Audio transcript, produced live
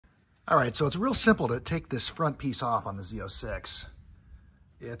All right, so it's real simple to take this front piece off on the Z06.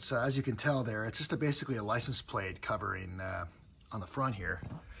 It's, as you can tell there, it's just basically a license plate covering on the front here.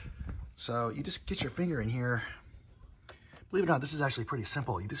 So you just get your finger in here. Believe it or not, this is actually pretty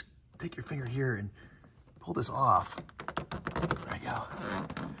simple. You just take your finger here and pull this off. There you go.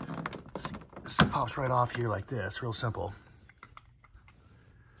 See, this pops right off here like this, real simple.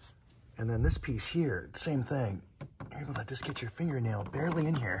 And then this piece here, same thing. You're able to just get your fingernail barely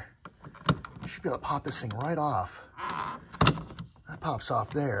in here. You should be able to pop this thing right off. That pops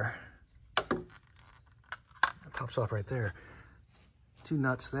off there. That pops off right there. 2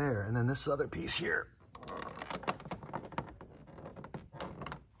 nuts there. And then this other piece here.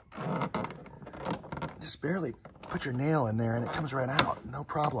 Just barely put your nail in there and it comes right out. No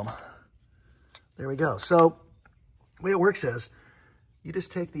problem. There we go. So the way it works is you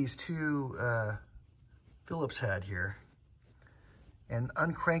just take these 2 Phillips head here and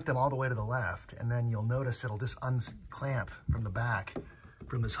uncrank them all the way to the left, and then you'll notice it'll just unclamp from the back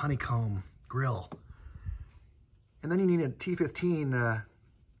from this honeycomb grill. And then you need a T15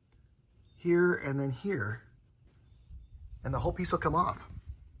 here and then here, and the whole piece will come off.